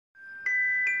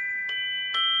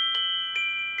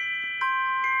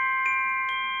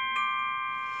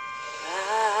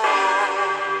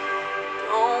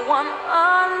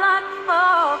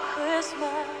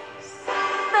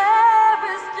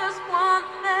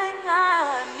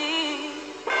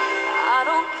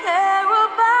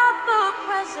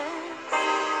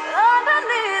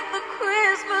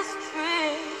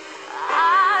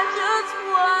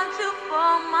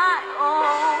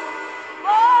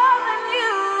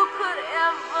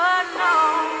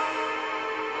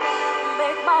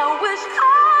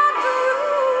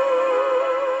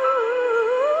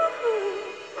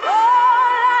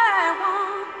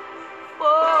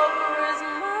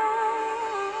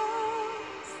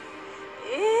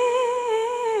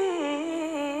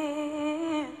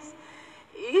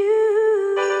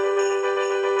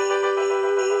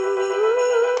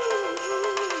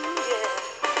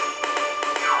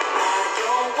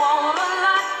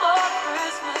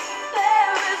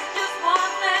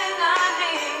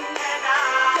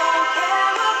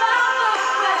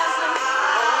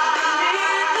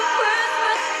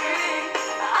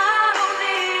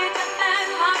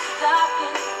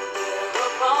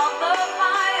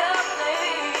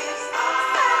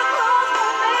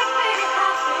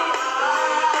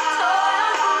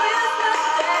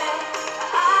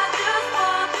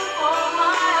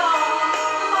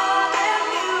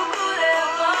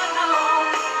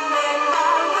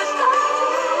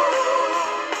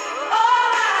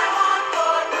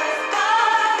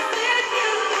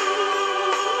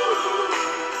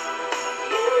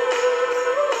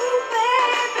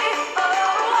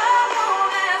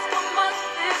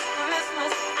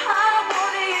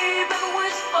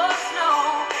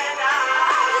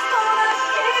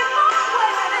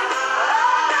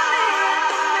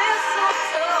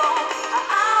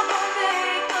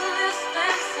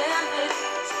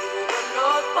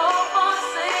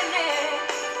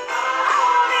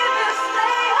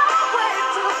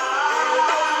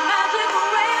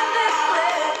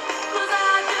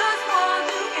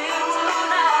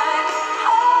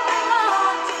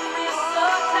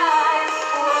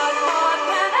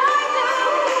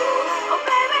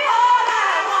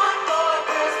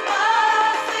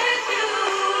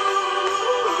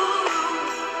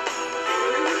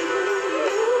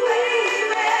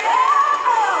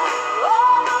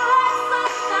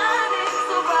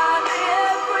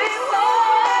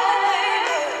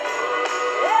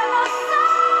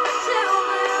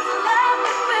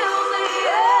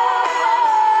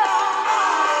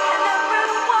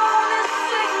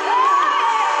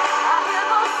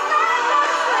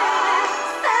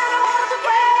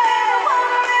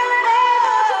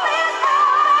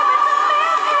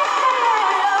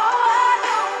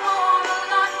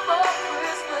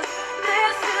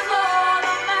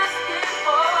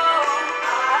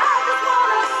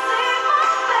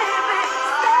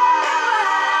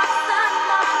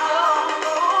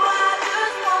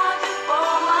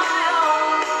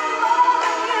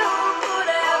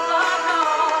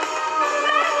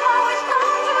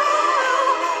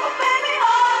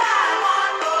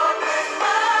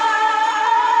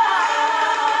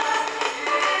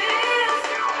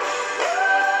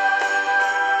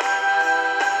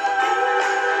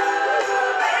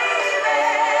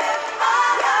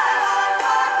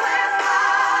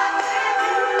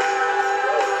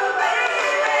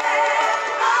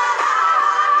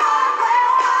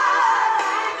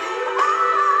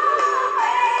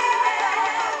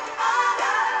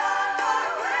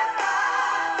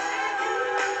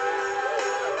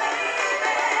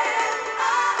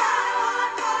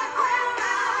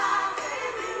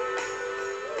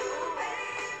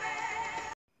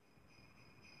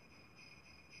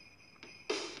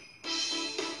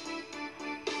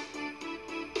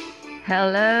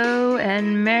Hello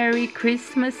and Merry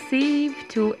Christmas Eve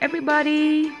to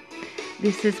everybody.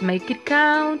 This is Make It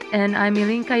Count and I'm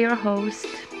Ilinka, your host.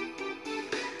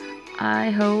 I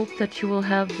hope that you will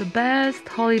have the best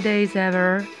holidays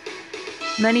ever.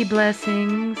 Many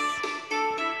blessings,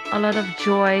 a lot of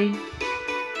joy,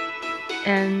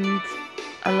 and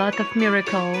a lot of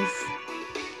miracles.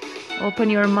 Open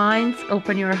your minds,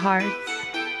 open your hearts,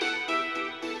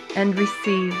 and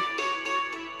receive.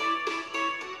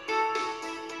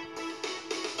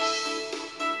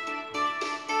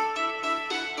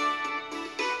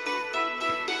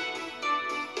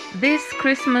 This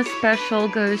Christmas special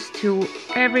goes to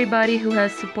everybody who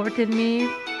has supported me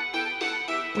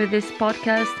with this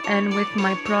podcast and with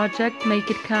my project, Make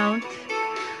It Count.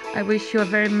 I wish you a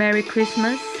very Merry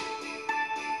Christmas.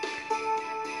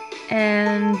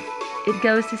 And it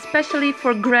goes especially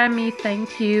for Grammy.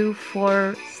 Thank you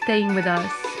for staying with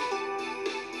us.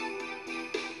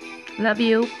 Love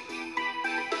you.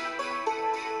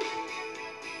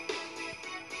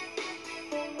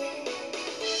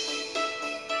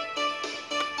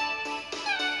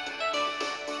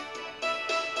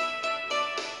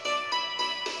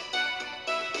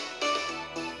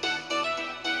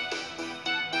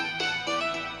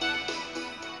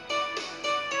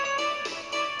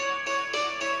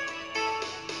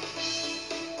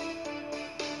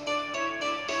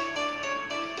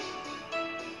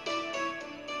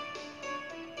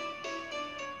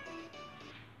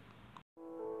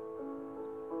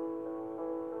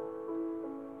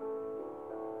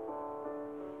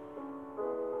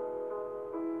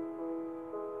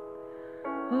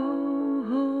 Oh,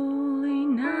 holy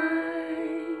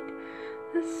night,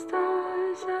 the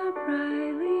stars are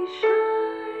brightly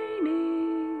shining.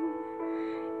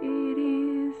 It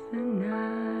is the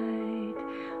night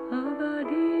of our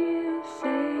dear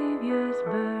Savior's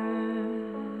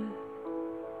birth.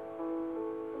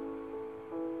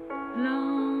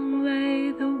 Long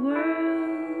lay the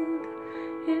world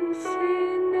in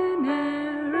sin and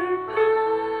error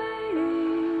pining,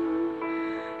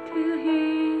 till He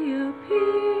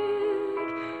appeared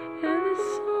and the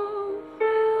soul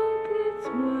felt its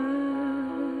worth.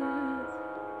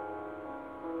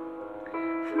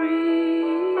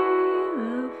 Free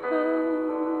of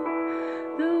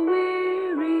hope, the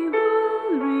weary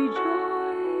world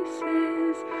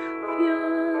rejoices.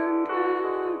 Yonder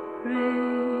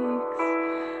breaks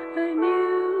a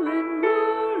new and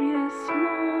glorious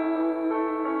morn.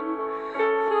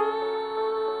 Fall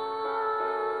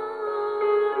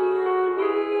your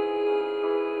knees.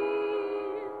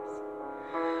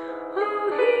 Oh,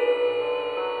 hear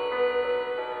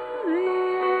the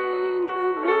angel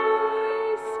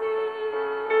voices.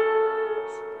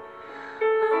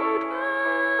 Oh, night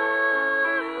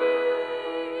divine.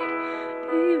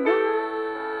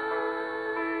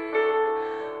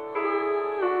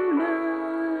 Oh, night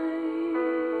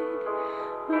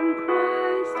when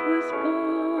Christ was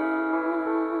born.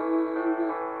 Oh,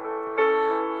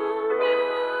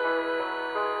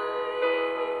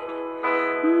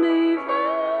 night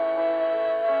divine.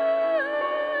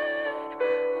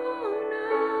 Oh,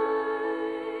 night.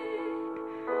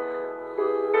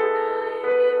 Oh, night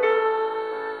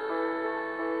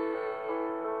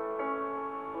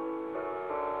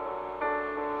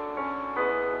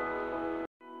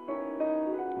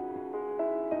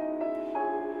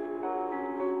divine.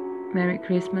 Merry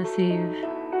Christmas Eve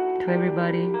to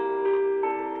everybody.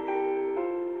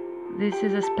 This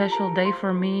is a special day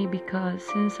for me because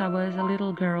since I was a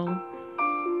little girl,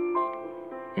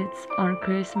 it's on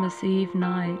Christmas Eve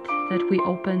night that we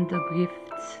opened the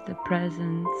gifts, the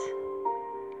presents.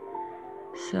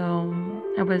 So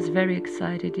I was very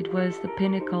excited. It was the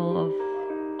pinnacle of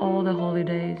all the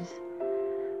holidays,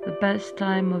 the best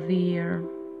time of the year.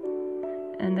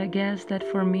 And I guess that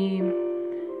for me,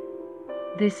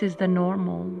 this is the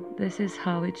normal. This is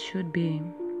how it should be.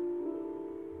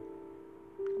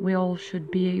 We all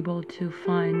should be able to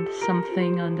find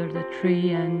something under the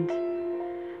tree and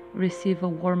receive a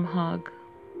warm hug.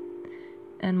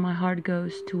 And my heart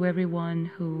goes to everyone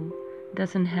who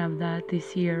doesn't have that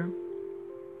this year.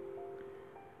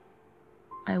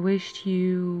 I wish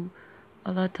you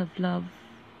a lot of love,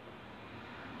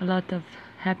 a lot of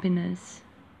happiness,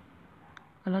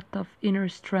 a lot of inner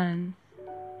strength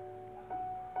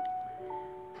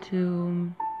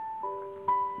to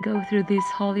go through these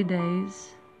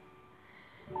holidays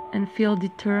and feel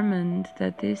determined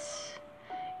that this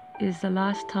is the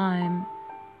last time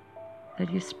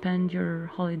that you spend your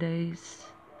holidays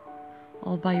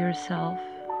all by yourself.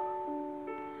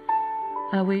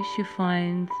 I wish you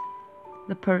find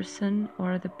the person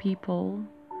or the people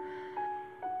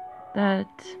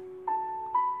that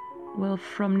will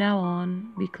from now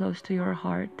on be close to your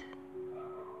heart.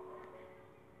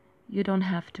 You don't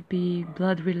have to be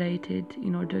blood related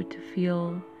in order to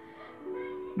feel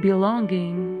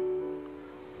belonging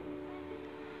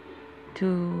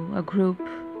to a group,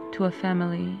 to a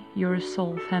family, your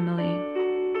soul family.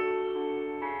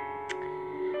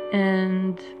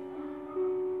 And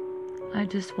I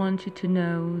just want you to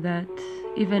know that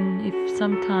even if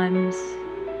sometimes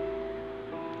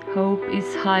hope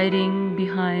is hiding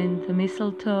behind the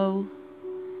mistletoe,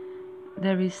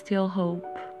 there is still hope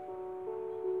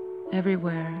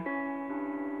everywhere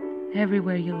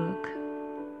you look.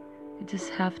 You just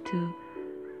have to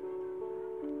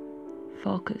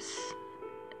focus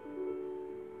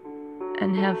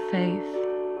and have faith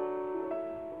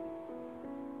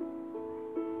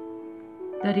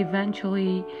that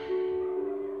eventually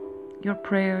your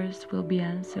prayers will be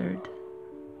answered,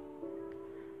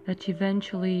 that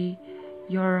eventually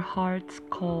your heart's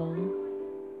call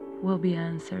will be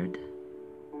answered.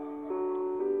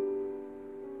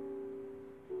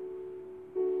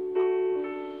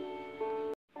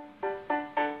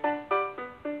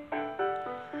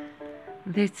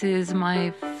 This is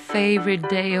my favorite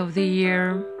day of the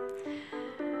year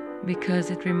because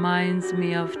it reminds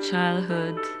me of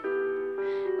childhood,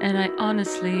 and I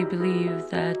honestly believe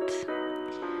that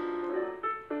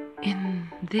in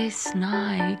this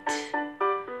night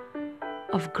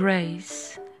of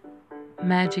grace,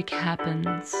 magic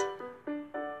happens.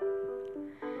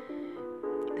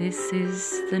 This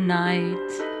is the night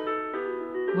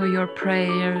where your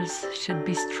prayers should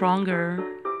be stronger,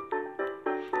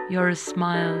 your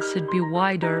smile should be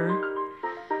wider,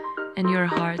 and your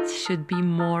heart should be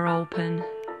more open.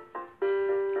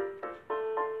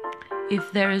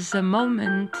 If there is a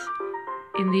moment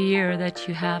in the year that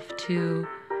you have to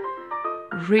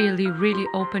really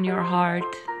open your heart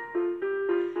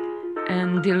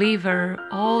and deliver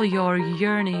all your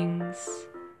yearnings,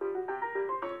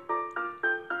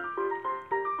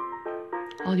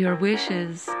 all your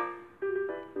wishes,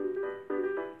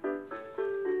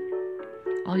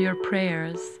 all your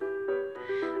prayers,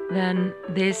 then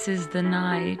this is the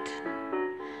night.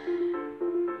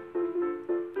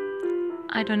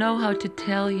 I don't know how to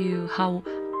tell you how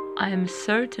I am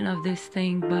certain of this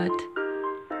thing, but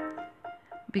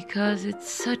because it's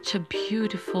such a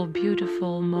beautiful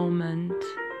moment,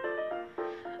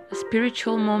 a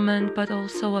spiritual moment, but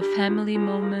also a family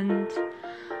moment,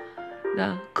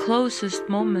 the closest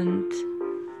moment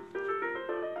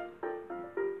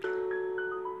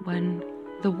when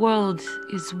the world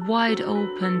is wide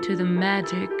open to the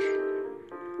magic.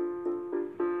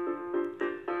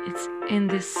 It's in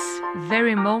this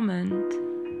very moment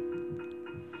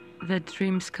that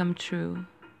dreams come true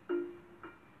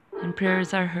and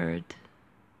prayers are heard.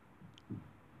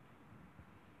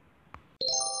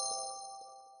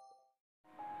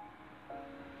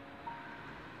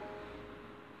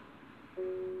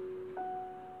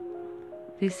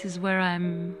 This is where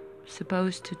I'm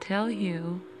supposed to tell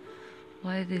you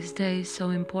why this day is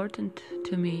so important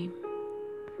to me.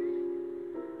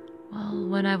 Well,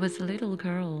 when I was a little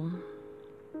girl,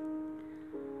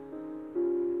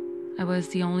 I was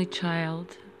the only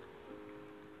child,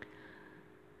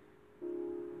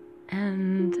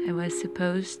 and I was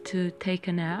supposed to take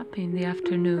a nap in the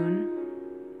afternoon,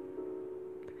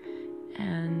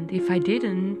 and if I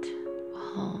didn't,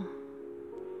 well,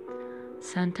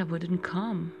 Santa wouldn't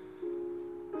come.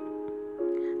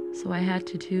 So I had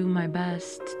to do my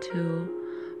best to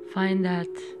find that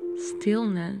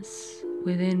stillness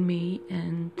within me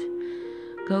and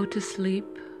go to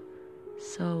sleep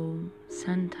so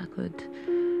Santa could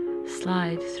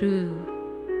slide through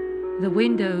the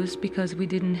windows, because we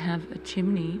didn't have a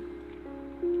chimney,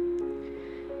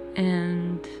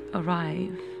 and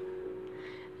arrive.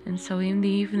 And so in the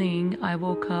evening I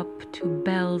woke up to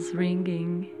bells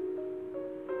ringing.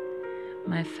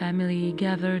 My family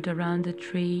gathered around the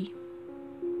tree,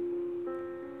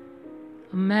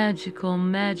 a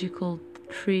magical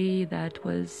tree that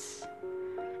was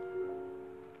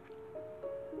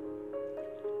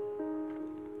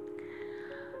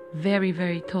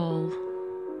very tall,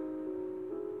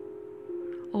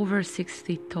 over 6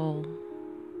 feet tall.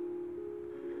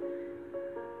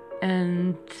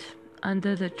 And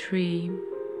under the tree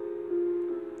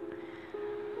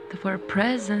there were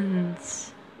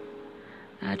presents.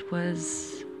 That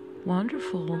was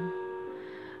wonderful.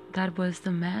 That was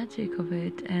the magic of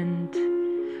it. And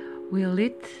we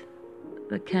lit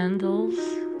the candles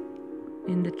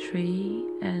in the tree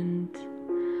and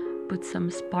put some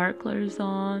sparklers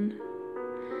on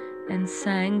and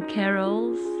sang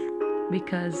carols,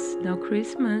 because no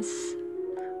Christmas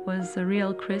was a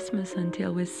real Christmas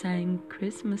until we sang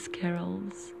Christmas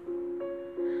carols.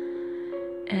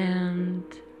 And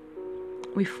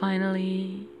we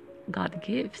finally got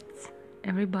gifts.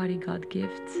 Everybody got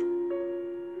gifts.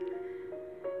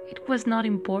 It was not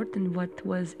important what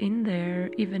was in there,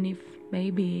 even if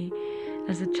maybe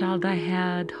as a child I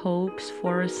had hopes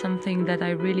for something that I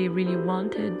really, really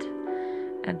wanted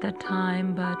at that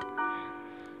time, but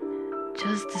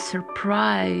just the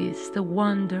surprise, the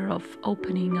wonder of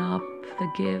opening up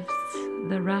the gifts,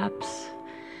 the wraps,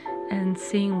 and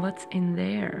seeing what's in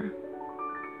there.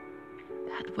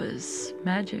 That was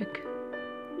magic.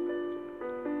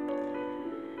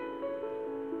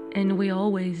 And we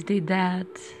always did that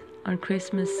on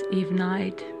Christmas Eve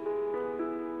night.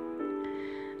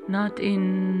 Not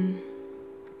in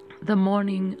the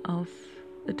morning of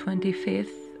the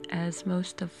 25th, as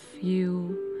most of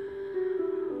you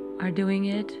are doing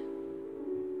it.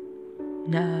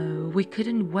 No, we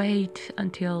couldn't wait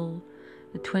until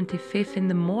the 25th in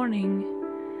the morning.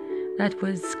 That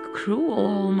was cruel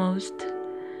almost,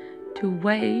 to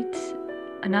wait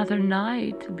another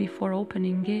night before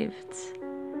opening gifts.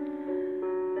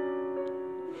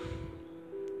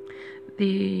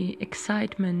 The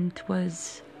excitement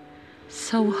was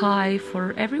so high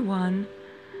for everyone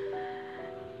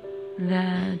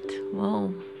that,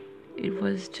 well, it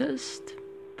was just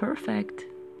perfect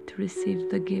to receive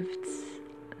the gifts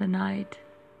the night.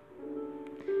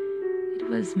 It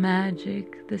was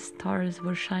magic. The stars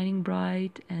were shining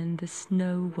bright and the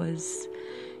snow was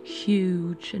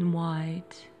huge and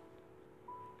white.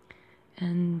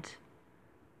 And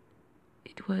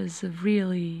it was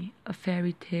really a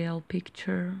fairy tale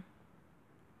picture.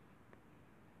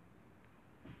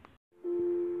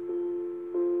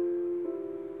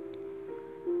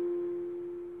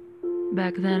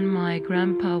 Back then my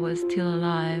grandpa was still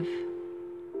alive,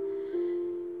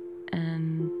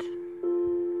 and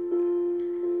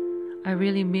I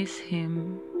really miss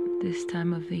him this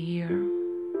time of the year.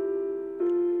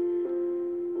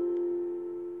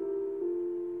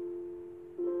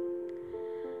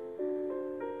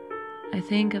 I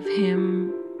think of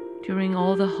him during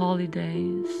all the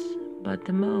holidays, but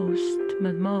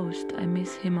most I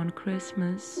miss him on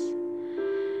Christmas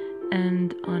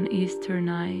and on Easter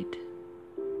night.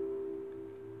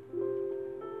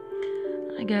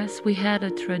 I guess we had a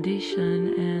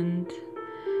tradition, and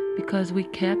because we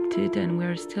kept it and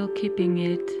we're still keeping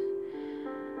it,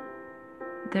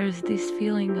 there's this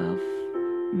feeling of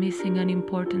missing an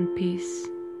important piece,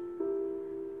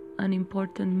 an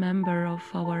important member of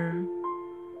our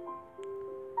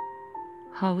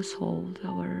household,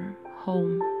 our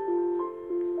home.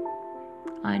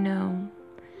 I know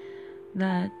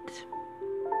that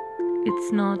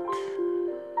it's not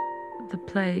the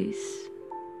place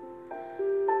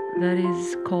that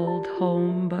is called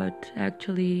home, but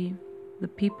actually the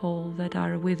people that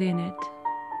are within it.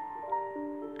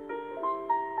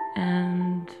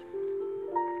 And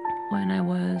when I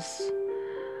was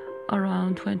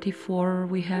around 24,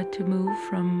 we had to move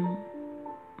from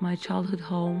my childhood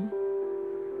home.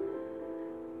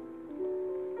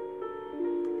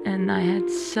 And I had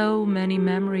so many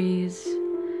memories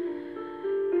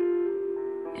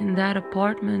in that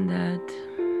apartment that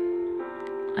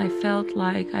I felt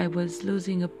like I was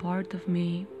losing a part of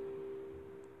me,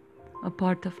 a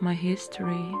part of my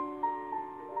history,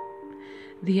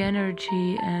 the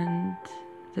energy and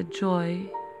the joy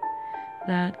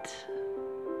that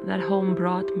home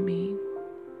brought me.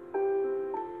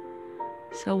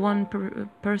 So one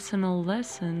personal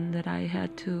lesson that I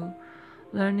had to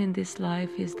learn in this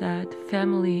life is that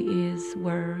family is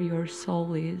where your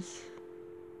soul is.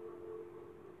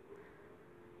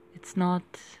 It's not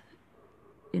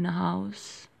in a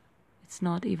house, it's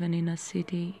not even in a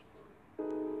city.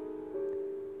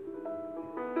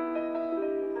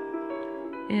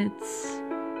 It's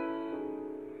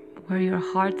where your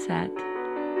heart's at.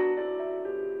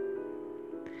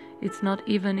 It's not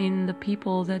even in the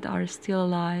people that are still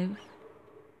alive.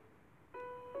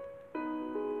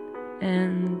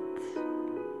 And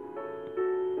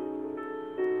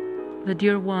the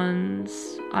dear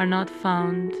ones are not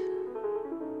found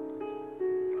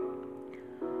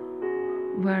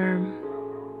where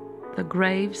the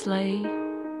graves lay,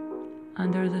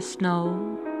 under the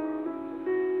snow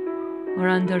or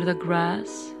under the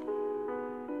grass.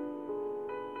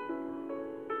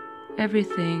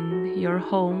 Everything, your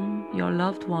home, your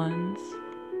loved ones,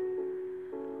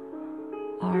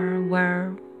 are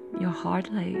where your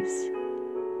heart lays.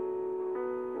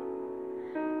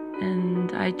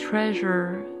 And I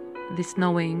treasure this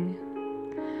knowing.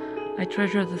 I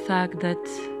treasure the fact that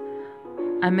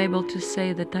I'm able to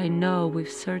say that I know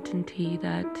with certainty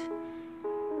that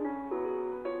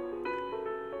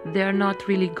they're not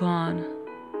really gone.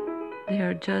 They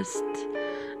are just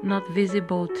not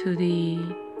visible to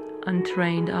the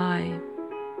untrained eye.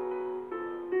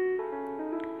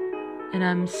 And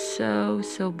I'm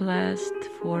so blessed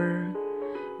for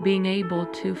being able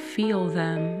to feel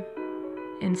them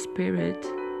in spirit.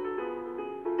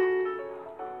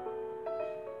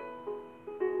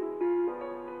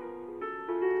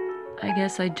 I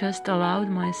guess I just allowed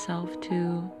myself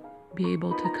to be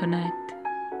able to connect.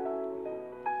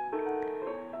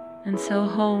 And so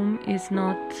home is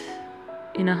not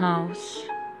in a house.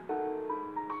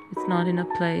 It's not in a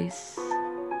place,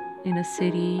 in a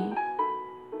city,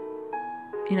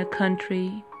 in a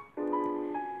country.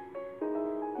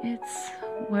 It's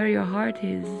where your heart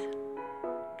is,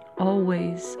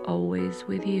 always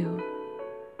with you.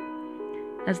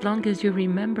 As long as you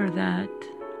remember that,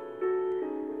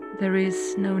 there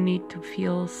is no need to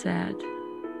feel sad.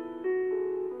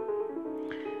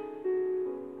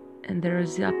 And there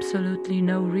is absolutely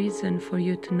no reason for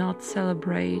you to not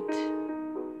celebrate,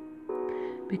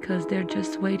 because they're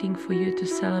just waiting for you to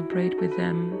celebrate with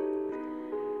them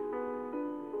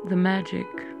the magic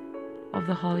of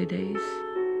the holidays.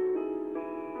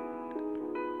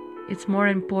 It's more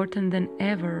important than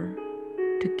ever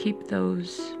to keep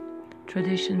those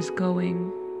traditions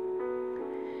going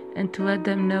and to let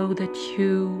them know that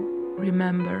you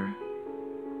remember.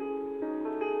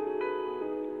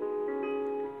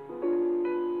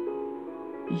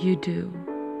 You do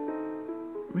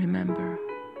remember.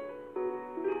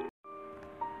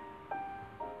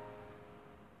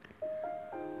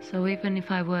 So even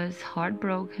if I was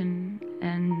heartbroken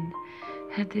and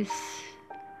had this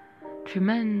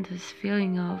tremendous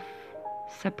feeling of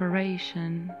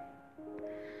separation,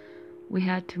 we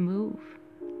had to move.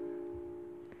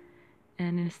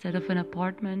 And instead of an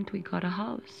apartment, we got a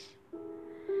house.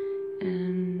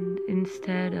 And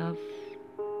instead of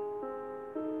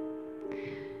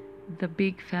the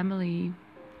big family,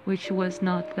 which was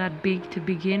not that big to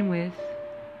begin with,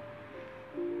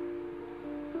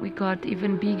 we got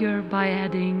even bigger by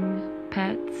adding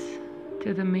pets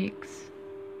to the mix.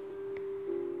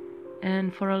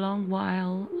 And for a long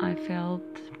while I felt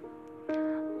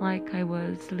like I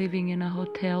was living in a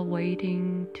hotel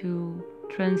waiting to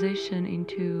transition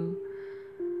into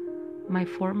my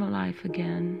former life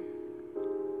again.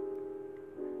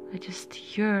 I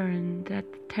just yearned, that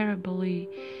terribly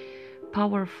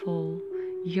powerful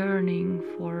yearning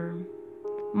for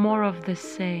more of the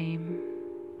same.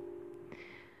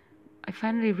 I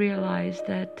finally realized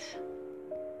that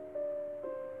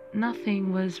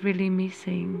nothing was really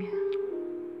missing.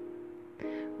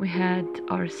 We had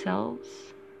ourselves,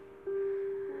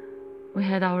 we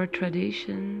had our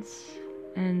traditions,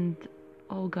 and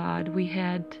oh God, we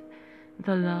had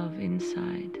the love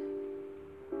inside.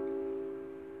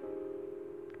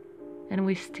 And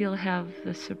we still have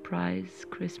the surprise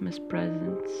Christmas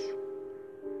presents.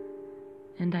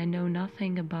 And I know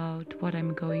nothing about what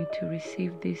I'm going to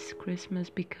receive this Christmas,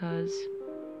 because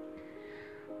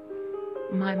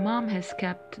my mom has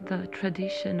kept the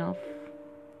tradition of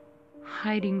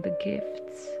hiding the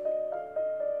gifts,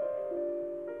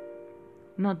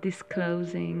 not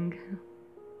disclosing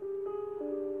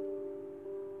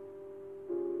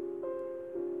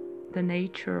the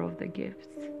nature of the gifts,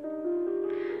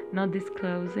 not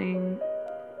disclosing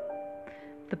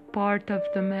the part of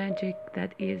the magic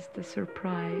that is the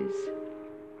surprise.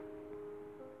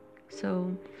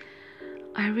 So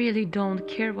I really don't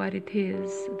care what it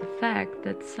is. The fact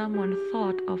that someone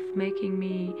thought of making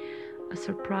me a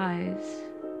surprise,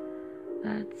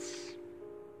 that's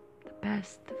the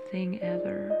best thing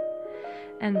ever.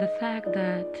 And the fact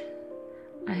that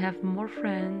I have more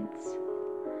friends,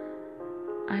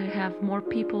 I have more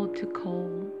people to call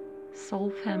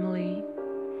soul family,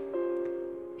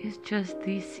 is just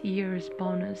this year's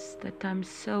bonus that I'm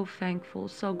so thankful,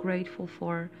 so grateful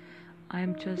for.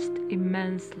 I'm just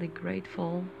immensely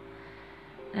grateful.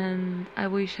 And I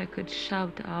wish I could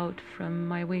shout out from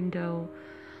my window,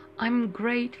 I'm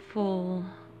grateful.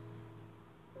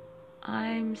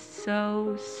 I'm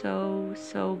so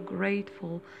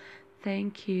grateful.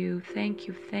 Thank you, thank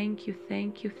you, thank you,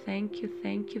 thank you, thank you,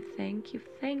 thank you, thank you,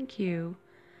 thank you.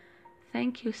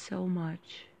 Thank you so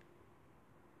much.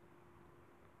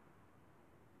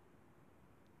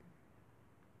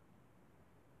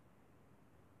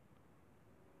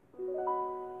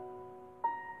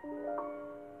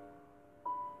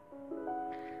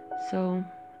 So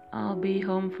I'll be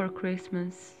home for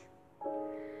Christmas.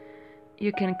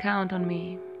 You can count on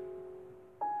me.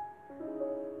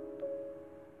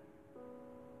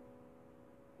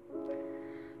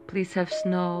 Please have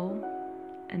snow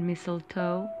and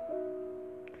mistletoe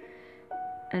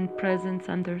and presents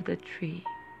under the tree.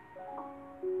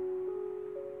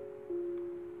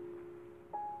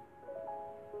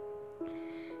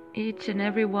 Each and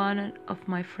every one of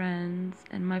my friends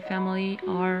and my family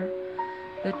are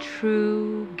the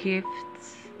true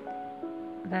gifts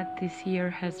that this year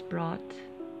has brought.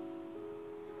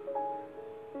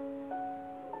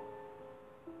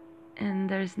 And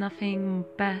there's nothing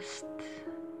best,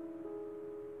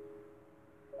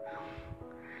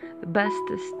 the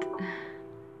bestest,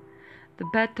 the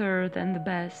better than the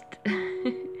best,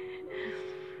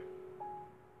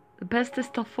 the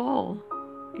bestest of all.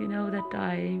 You know that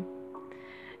I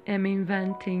am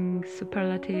inventing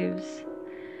superlatives,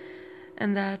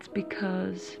 and that's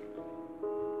because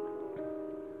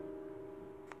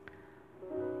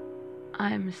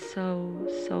I'm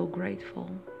so grateful.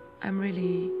 I'm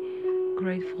really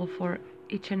grateful for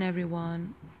each and every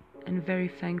one and very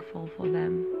thankful for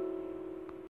them.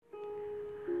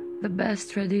 The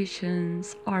best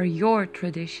traditions are your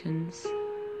traditions.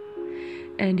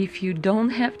 And if you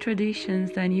don't have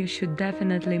traditions, then you should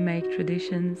definitely make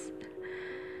traditions.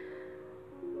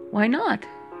 Why not?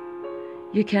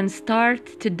 You can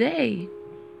start today.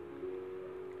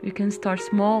 You can start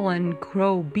small and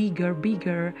grow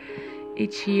bigger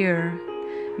each year.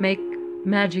 Make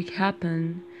magic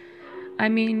happen. I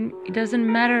mean, it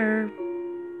doesn't matter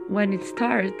when it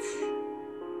starts.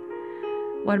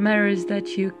 What matters is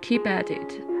that you keep at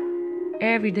it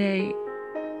every day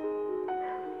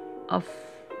of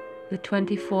the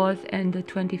 24th and the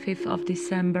 25th of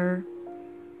December.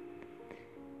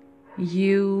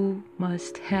 You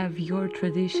must have your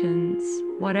traditions,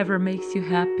 whatever makes you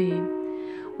happy,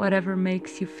 whatever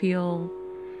makes you feel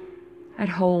at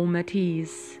home, at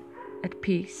ease, at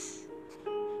peace.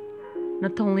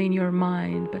 Not only in your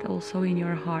mind, but also in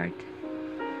your heart.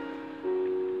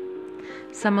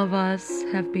 Some of us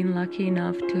have been lucky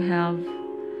enough to have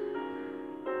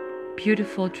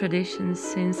beautiful traditions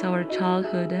since our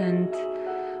childhood, and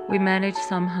we managed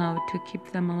somehow to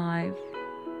keep them alive.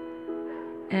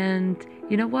 And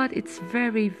you know what? It's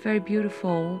very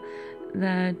beautiful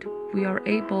that we are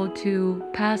able to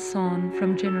pass on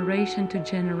from generation to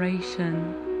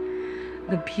generation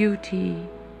the beauty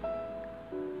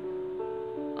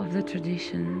of the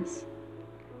traditions.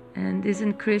 And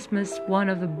isn't Christmas one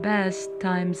of the best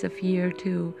times of year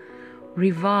to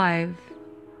revive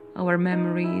our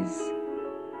memories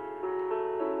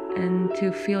and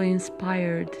to feel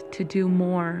inspired to do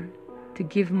more, to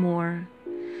give more,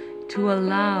 to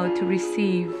allow, to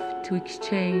receive, to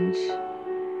exchange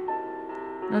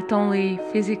not only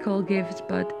physical gifts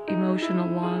but emotional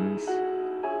ones.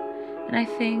 And I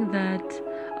think that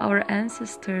our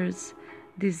ancestors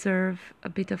deserve a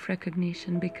bit of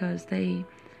recognition because they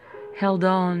held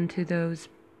on to those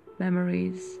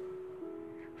memories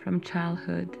from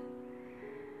childhood,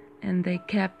 and they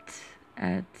kept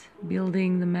at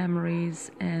building the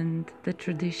memories and the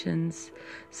traditions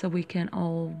so we can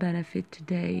all benefit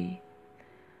today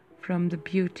from the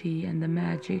beauty and the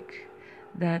magic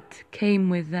that came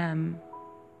with them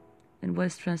and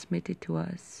was transmitted to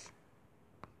us.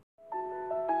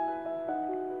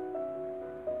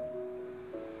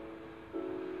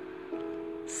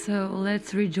 So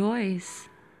let's rejoice.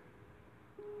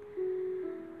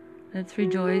 Let's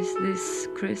rejoice this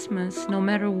Christmas, no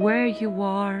matter where you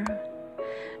are,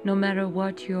 no matter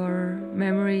what your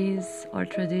memories or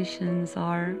traditions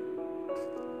are.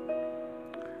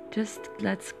 Just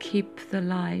let's keep the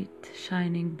light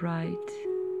shining bright.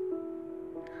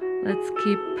 Let's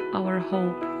keep our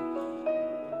hope.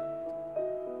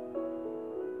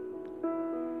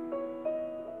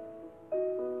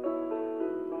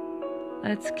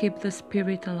 Let's keep the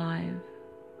spirit alive.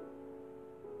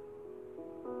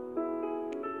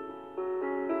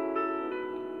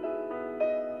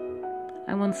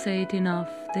 I won't say it enough.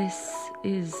 This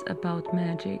is about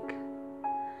magic.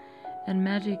 And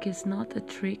magic is not a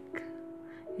trick.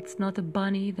 It's not a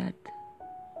bunny that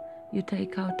you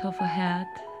take out of a hat.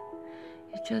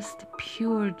 It's just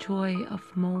pure joy of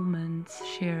moments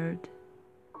shared.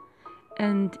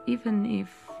 And even if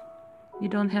you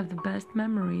don't have the best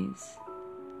memories,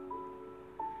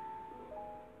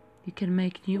 you can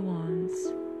make new ones.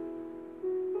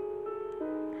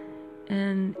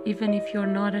 And even if you're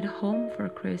not at home for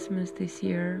Christmas this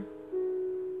year,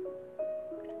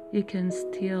 you can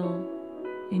still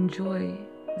enjoy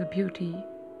the beauty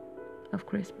of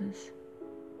Christmas.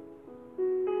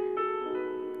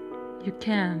 You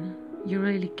can, you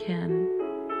really can.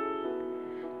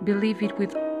 Believe it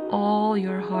with all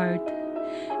your heart.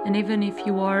 And even if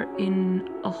you are in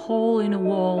a hole in a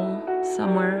wall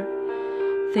somewhere,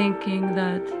 thinking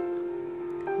that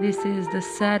this is the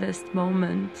saddest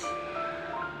moment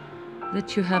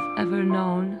that you have ever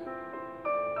known,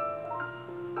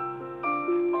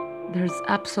 there's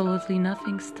absolutely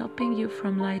nothing stopping you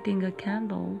from lighting a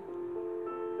candle,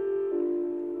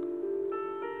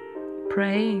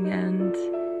 praying and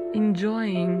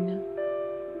enjoying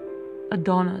a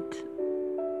donut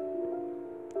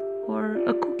or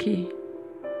a cookie.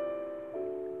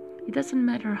 It doesn't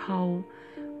matter how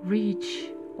rich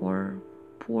or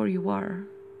poor you are,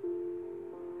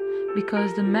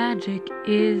 because the magic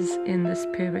is in the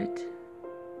spirit.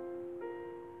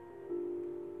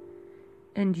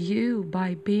 And you,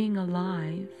 by being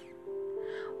alive,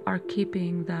 are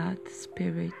keeping that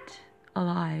spirit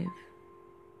alive.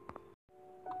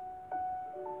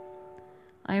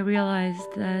 I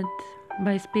realized that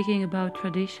by speaking about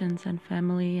traditions and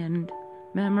family and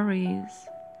memories,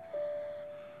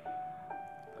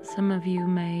 some of you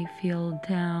may feel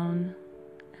down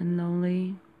and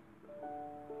lonely.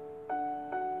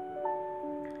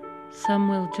 Some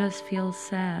will just feel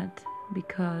sad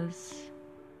because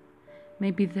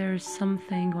maybe there's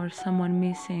something or someone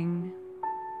missing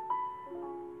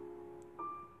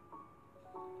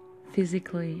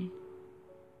physically.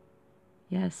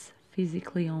 Yes,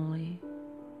 physically only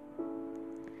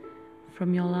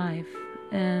from your life.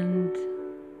 And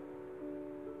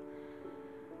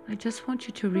I just want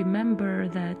you to remember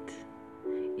that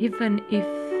even if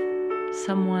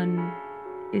someone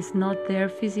is not there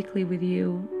physically with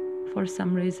you for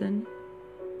some reason,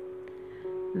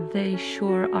 they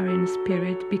sure are in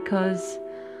spirit, because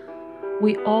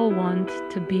we all want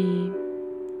to be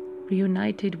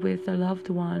reunited with our loved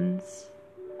ones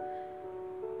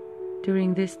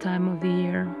during this time of the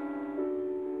year.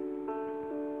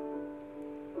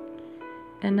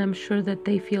 And I'm sure that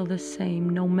they feel the same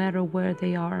no matter where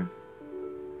they are.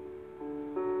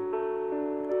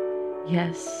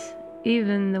 Yes,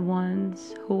 even the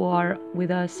ones who are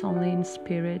with us only in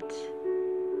spirit,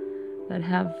 that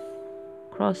have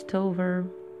crossed over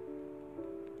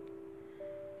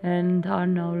and are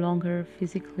no longer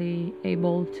physically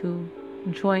able to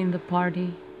join the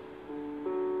party,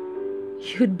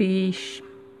 you'd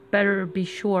better be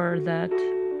sure that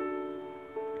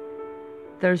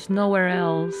there's nowhere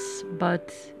else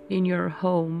but in your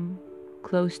home,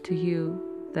 close to you,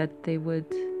 that they would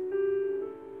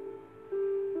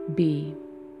be.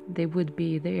 They would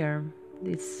be there.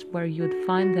 It's where you'd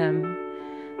find them.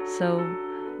 So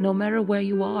no matter where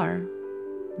you are,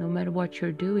 no matter what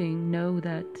you're doing, know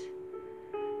that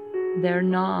they're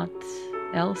not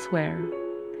elsewhere.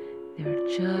 They're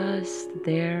just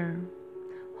there,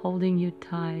 holding you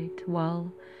tight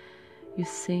while you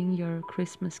sing your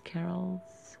Christmas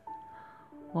carols,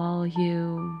 while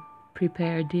you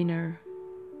prepare dinner,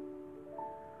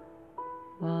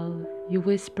 while you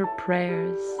whisper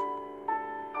prayers.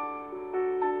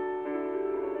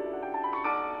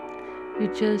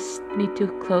 You just need to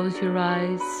close your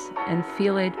eyes and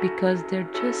feel it, because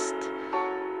they're just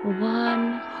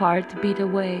one heartbeat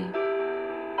away.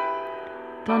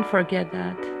 Don't forget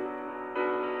that,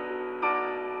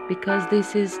 because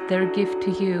this is their gift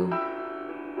to you.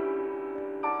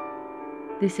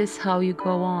 This is how you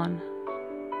go on.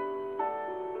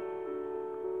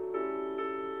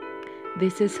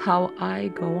 This is how I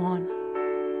go on.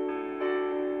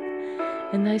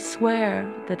 And I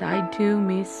swear that I do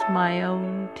miss my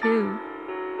own too.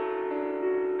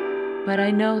 But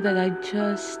I know that I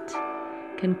just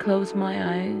can close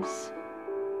my eyes,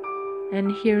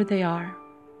 and here they are.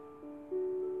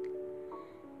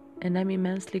 And I'm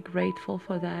immensely grateful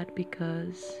for that,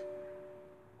 because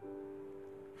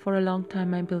for a long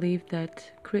time I believed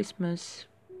that Christmas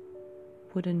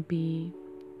wouldn't be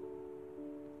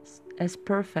as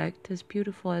perfect, as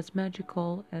beautiful, as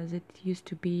magical as it used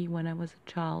to be when I was a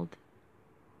child.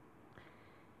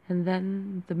 And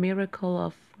then the miracle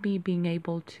of me being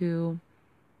able to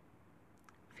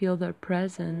feel their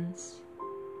presence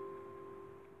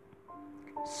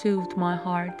soothed my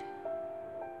heart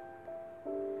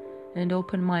and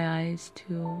opened my eyes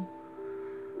to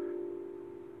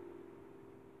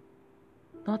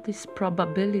not this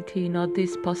probability, not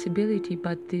this possibility,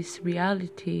 but this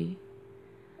reality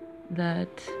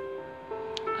that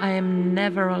I am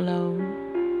never alone,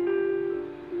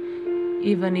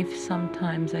 even if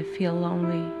sometimes I feel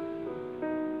lonely.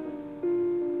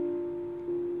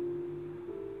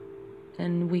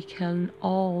 And we can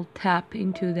all tap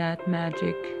into that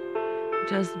magic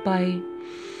just by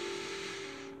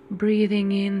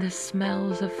breathing in the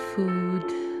smells of food,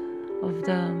 of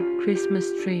the Christmas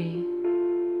tree,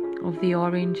 of the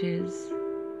oranges.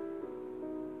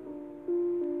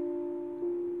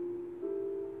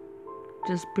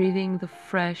 just breathing the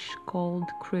fresh, cold,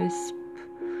 crisp,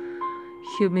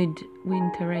 humid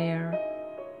winter air.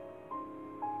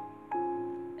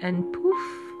 And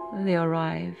poof, they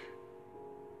arrive.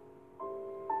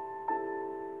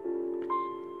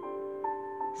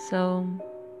 So,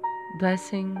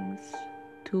 blessings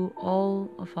to all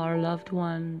of our loved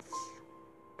ones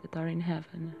that are in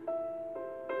heaven.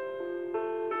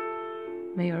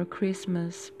 May your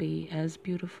Christmas be as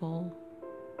beautiful,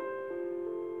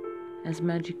 as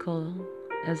magical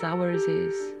as ours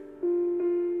is.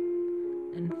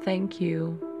 And thank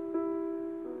you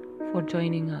for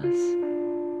joining us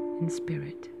in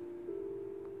spirit.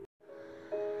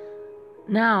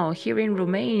 Now, here in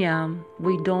Romania,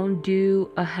 we don't do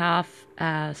a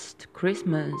half-assed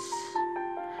Christmas.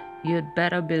 You'd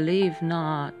better believe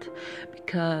not,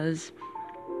 because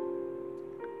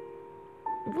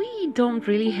we don't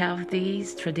really have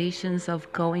these traditions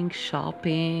of going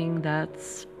shopping.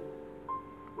 That's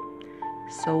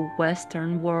so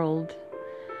Western world.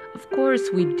 Of course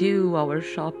we do our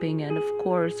shopping, and of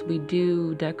course we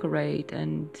do decorate,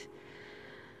 and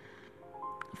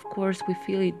of course we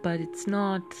feel it, but it's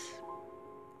not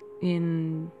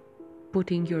in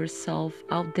putting yourself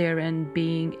out there and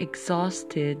being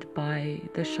exhausted by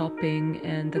the shopping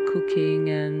and the cooking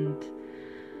and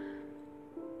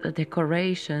the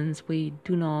decorations. We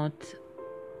do not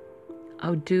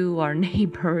outdo our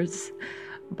neighbors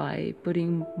by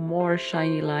putting more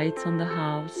shiny lights on the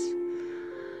house.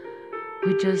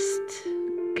 We just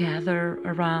gather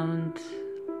around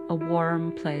a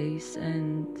warm place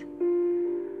and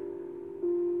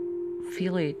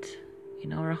feel it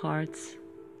in our hearts.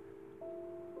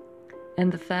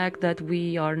 And the fact that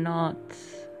we are not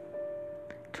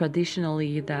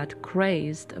traditionally that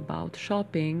crazed about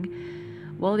shopping,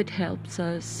 well, it helps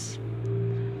us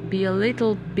be a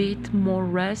little bit more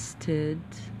rested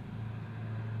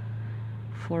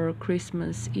for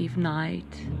Christmas Eve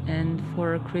night and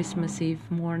for Christmas Eve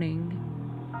morning.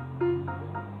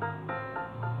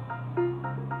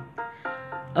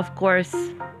 Of course,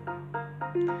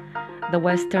 the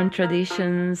Western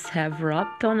traditions have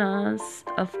rubbed on us.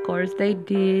 Of course they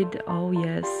did. Oh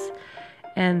yes.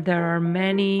 And there are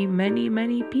many, many,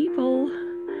 many people,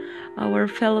 our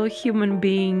fellow human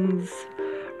beings,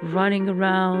 running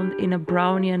around in a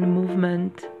Brownian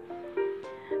movement,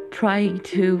 trying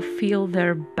to fill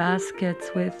their baskets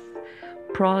with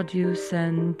produce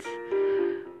and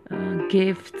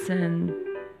gifts, and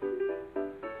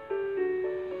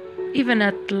even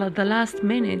at the last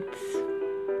minute.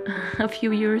 A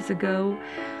few years ago,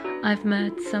 I've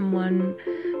met someone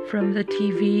from the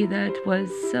TV that was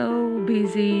so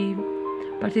busy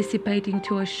participating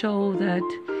to a show that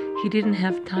he didn't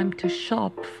have time to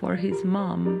shop for his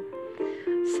mom.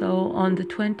 So on the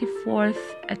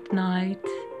 24th at night,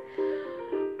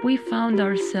 we found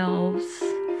ourselves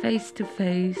face to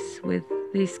face with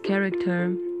this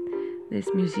character, this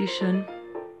musician,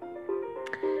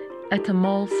 at a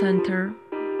mall center,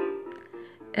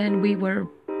 and we were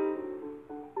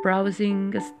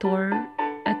browsing a store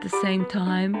at the same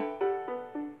time.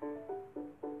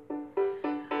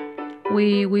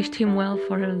 We wished him well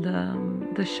for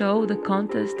the show, the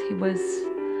contest he was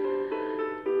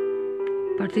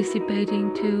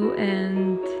participating to,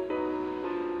 and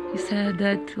he said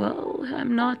that, well,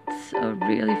 I'm not a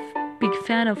really big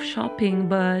fan of shopping,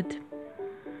 but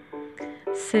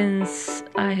since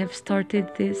I have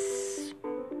started this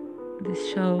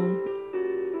show,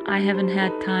 I haven't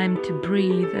had time to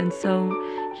breathe, and so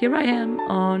here I am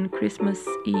on Christmas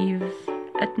Eve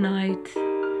at night,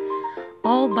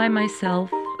 all by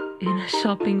myself in a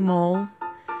shopping mall.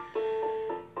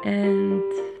 And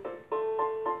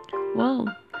well,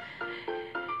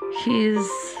 his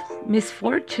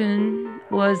misfortune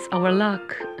was our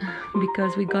luck,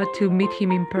 because we got to meet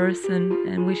him in person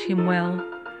and wish him well.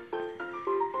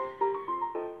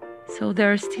 So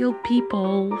there are still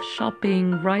people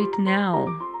shopping right now.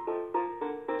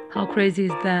 How crazy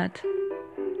is that?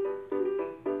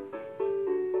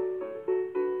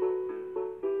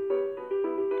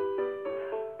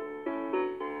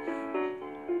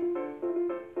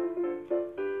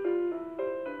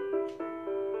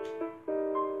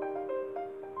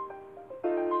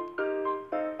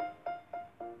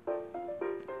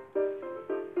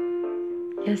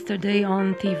 Yesterday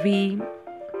on TV,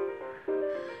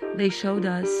 they showed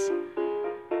us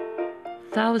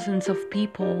thousands of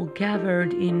people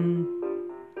gathered in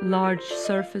large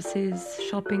surfaces,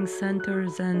 shopping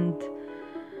centers and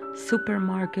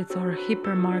supermarkets or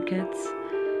hypermarkets.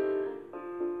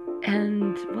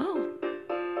 And well,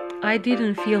 I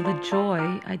didn't feel the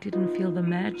joy, I didn't feel the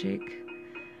magic.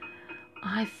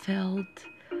 I felt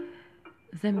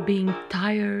them being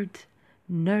tired,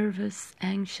 nervous,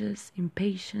 anxious,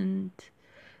 impatient.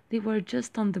 They were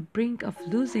just on the brink of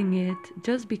losing it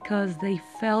just because they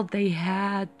felt they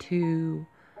had to.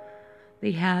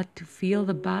 They had to fill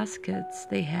the baskets.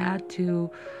 They had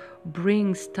to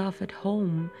bring stuff at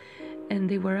home. And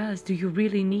they were asked, do you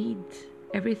really need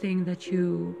everything that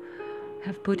you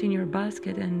have put in your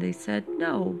basket? And they said,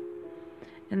 no.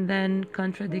 And then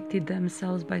contradicted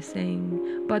themselves by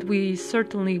saying, but we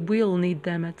certainly will need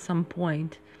them at some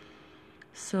point.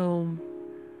 So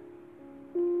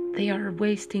they are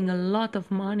wasting a lot of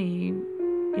money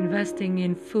investing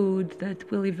in food that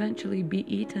will eventually be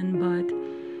eaten, but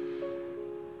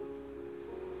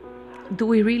do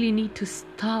we really need to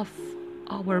stuff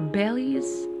our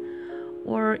bellies?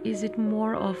 Or is it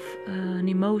more of an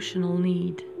emotional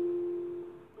need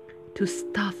to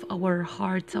stuff our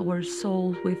hearts, our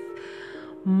soul with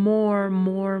more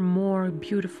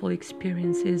beautiful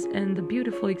experiences? And the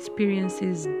beautiful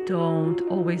experiences don't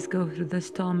always go through the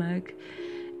stomach.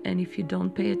 And if you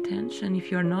don't pay attention, if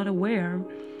you're not aware,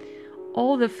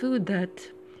 all the food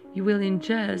that you will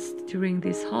ingest during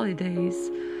these holidays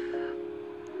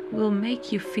will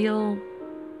make you feel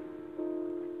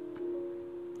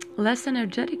less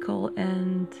energetical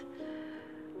and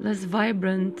less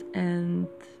vibrant and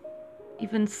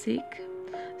even sick.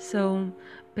 So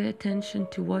pay attention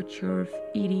to what you're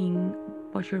eating,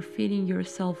 what you're feeding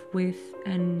yourself with,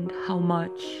 and how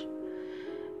much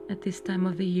at this time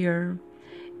of the year.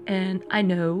 And I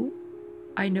know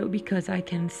because I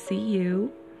can see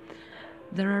you,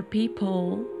 there are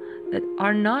people that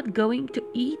are not going to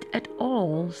eat at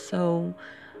all. So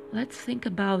let's think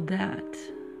about that.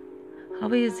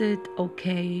 How is it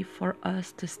okay for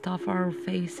us to stuff our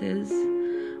faces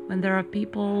when there are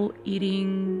people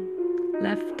eating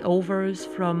leftovers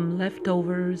from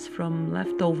leftovers from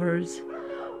leftovers,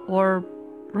 or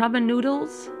ramen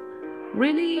noodles?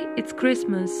 Really, it's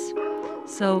Christmas.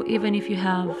 So even if you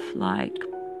have like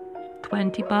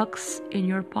 $20 in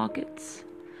your pockets,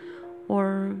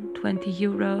 or 20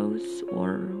 euros,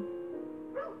 or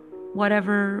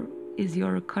whatever is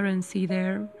your currency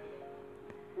there,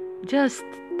 just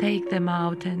take them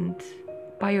out and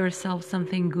buy yourself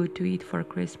something good to eat for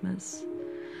Christmas.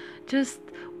 Just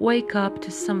wake up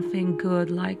to something good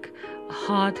like a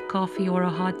hot coffee or a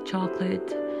hot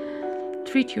chocolate.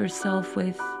 Treat yourself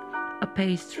with a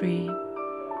pastry.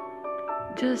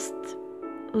 Just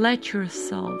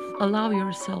allow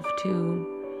yourself to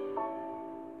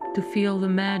feel the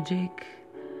magic,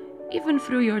 even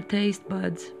through your taste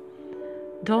buds.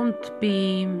 Don't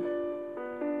be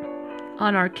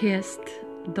anarchist.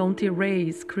 Don't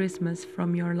erase Christmas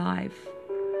from your life.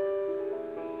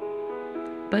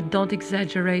 But don't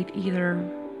exaggerate either,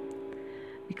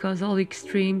 because all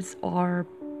extremes are,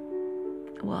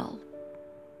 well,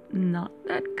 not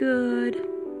that good.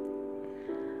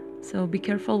 So be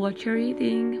careful what you're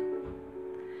eating.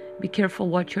 Be careful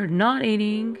what you're not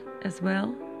eating as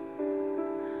well,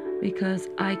 because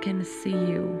I can see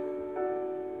you.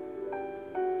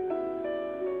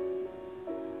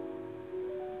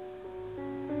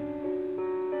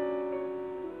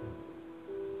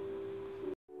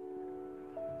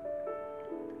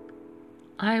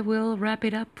 I will wrap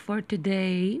it up for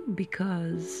today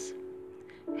because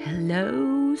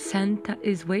hello, Santa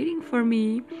is waiting for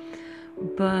me,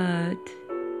 but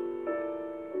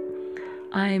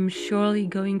I'm surely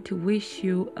going to wish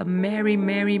you a merry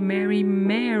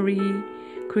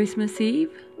Christmas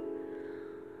Eve,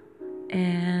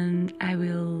 and I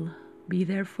will be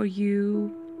there for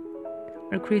you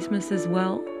for Christmas as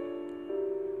well.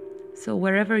 So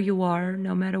wherever you are,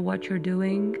 no matter what you're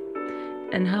doing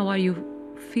and how are you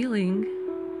feeling,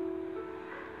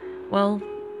 well,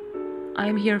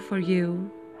 I'm here for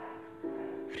you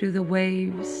through the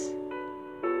waves.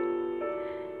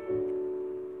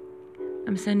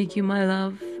 I'm sending you my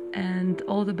love and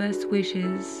all the best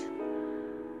wishes.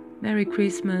 Merry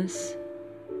Christmas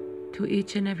to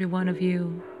each and every one of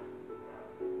you.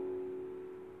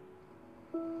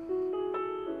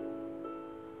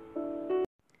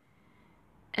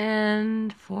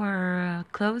 And for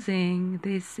closing,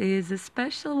 this is a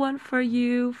special one for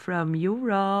you from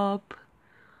Europe.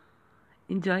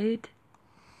 Enjoy it.